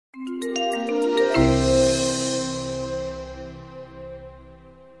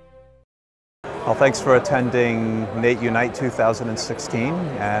Well, thanks for attending NATE Unite 2016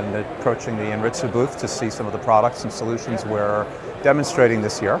 and approaching the Anritsu booth to see some of the products and solutions we're demonstrating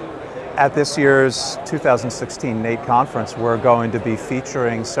this year. At this year's 2016 NATE conference, we're going to be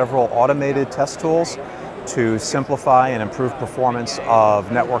featuring several automated test tools to simplify and improve performance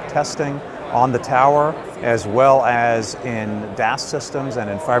of network testing on the tower, as well as in DAS systems and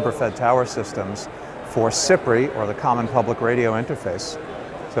in fiber-fed tower systems for CPRI, or the Common Public Radio Interface.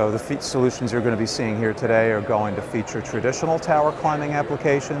 So the solutions you're going to be seeing here today are going to feature traditional tower climbing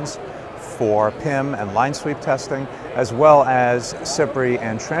applications for PIM and line sweep testing, as well as CPRI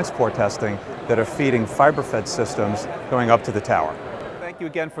and transport testing that are feeding fiber-fed systems going up to the tower. Thank you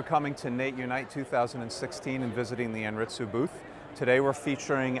again for coming to NATE Unite 2016 and visiting the Anritsu booth. Today we're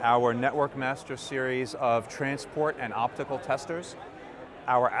featuring our Network Master series of transport and optical testers,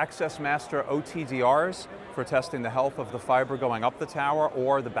 our Access Master OTDRs for testing the health of the fiber going up the tower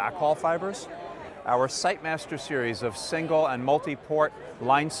or the backhaul fibers, our Site Master series of single and multi-port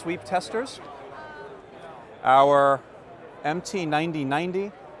line sweep testers, our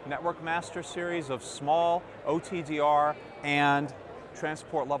MT9090 Network Master series of small OTDR and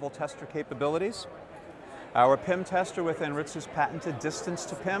transport level tester capabilities, our PIM tester with Anritsu's patented distance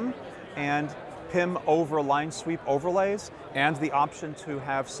to PIM and PIM over line sweep overlays, and the option to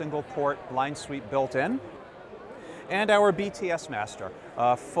have single port line sweep built in, and our BTS Master,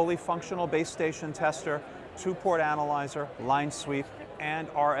 a fully functional base station tester, 2-port analyzer, line sweep, and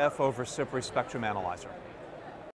RF over CPRI spectrum analyzer.